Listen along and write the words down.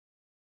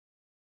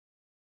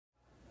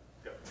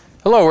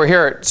Hello, we're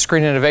here at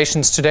Screen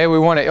Innovations today. We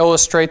want to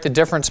illustrate the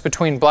difference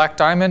between black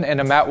diamond and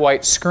a matte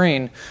white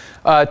screen.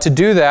 To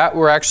do that,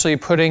 we're actually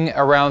putting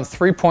around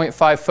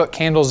 3.5 foot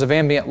candles of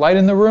ambient light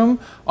in the room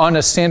on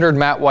a standard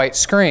matte white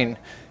screen.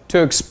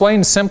 To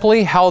explain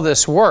simply how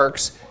this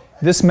works,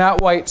 this matte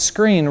white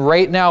screen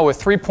right now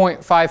with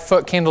 3.5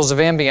 foot candles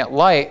of ambient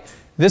light,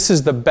 this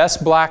is the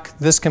best black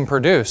this can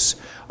produce.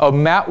 A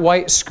matte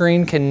white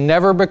screen can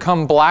never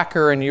become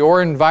blacker in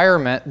your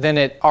environment than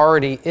it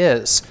already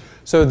is.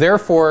 So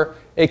therefore,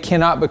 it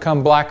cannot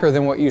become blacker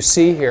than what you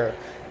see here.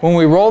 When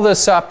we roll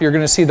this up, you're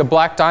going to see the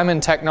black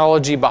diamond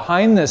technology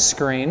behind this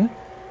screen,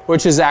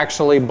 which is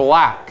actually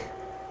black.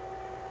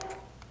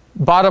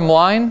 Bottom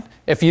line,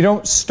 if you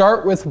don't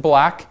start with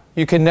black,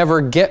 you can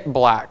never get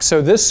black.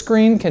 So this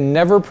screen can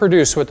never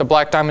produce what the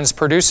black diamond is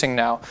producing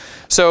now.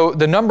 So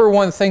the number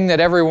one thing that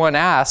everyone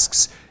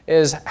asks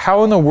is,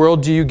 how in the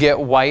world do you get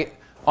white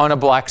on a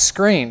black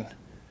screen?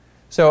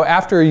 So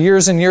after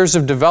years and years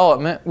of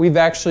development, we've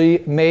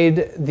actually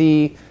made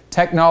the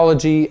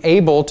technology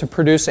able to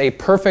produce a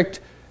perfect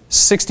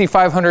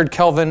 6500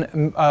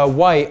 Kelvin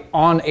white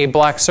on a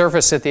black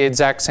surface at the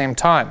exact same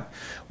time.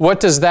 What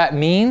does that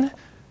mean?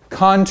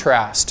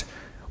 Contrast.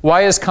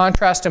 Why is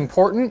contrast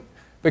important?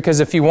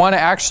 Because if you want to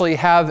actually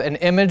have an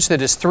image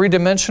that is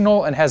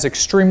three-dimensional and has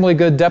extremely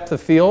good depth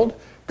of field,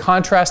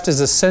 contrast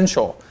is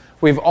essential.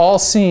 We've all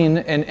seen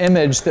an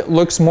image that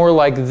looks more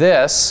like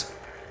this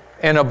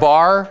in a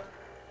bar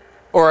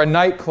or a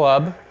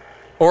nightclub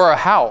or a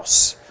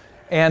house.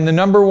 And the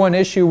number one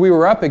issue we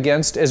were up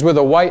against is with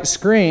a white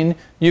screen,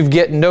 you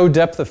get no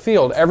depth of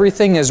field.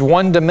 Everything is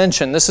one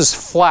dimension. This is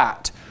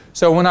flat.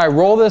 So when I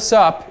roll this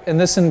up in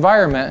this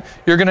environment,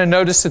 you're going to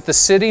notice that the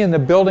city and the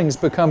buildings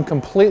become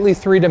completely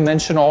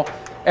three-dimensional.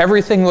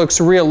 Everything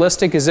looks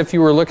realistic as if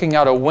you were looking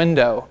out a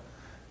window,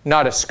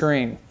 not a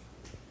screen.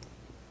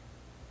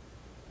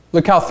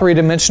 Look how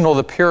three-dimensional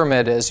the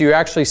pyramid is. You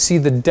actually see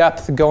the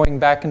depth going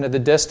back into the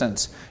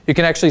distance. You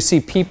can actually see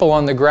people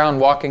on the ground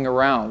walking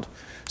around.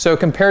 So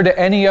compared to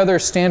any other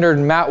standard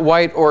matte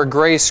white or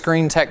gray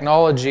screen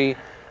technology,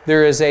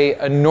 there is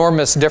an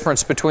enormous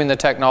difference between the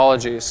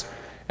technologies.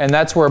 And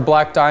that's where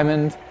black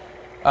diamond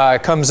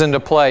comes into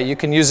play. You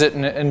can use it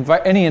in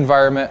any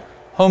environment,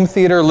 home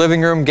theater,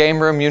 living room, game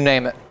room, you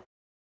name it.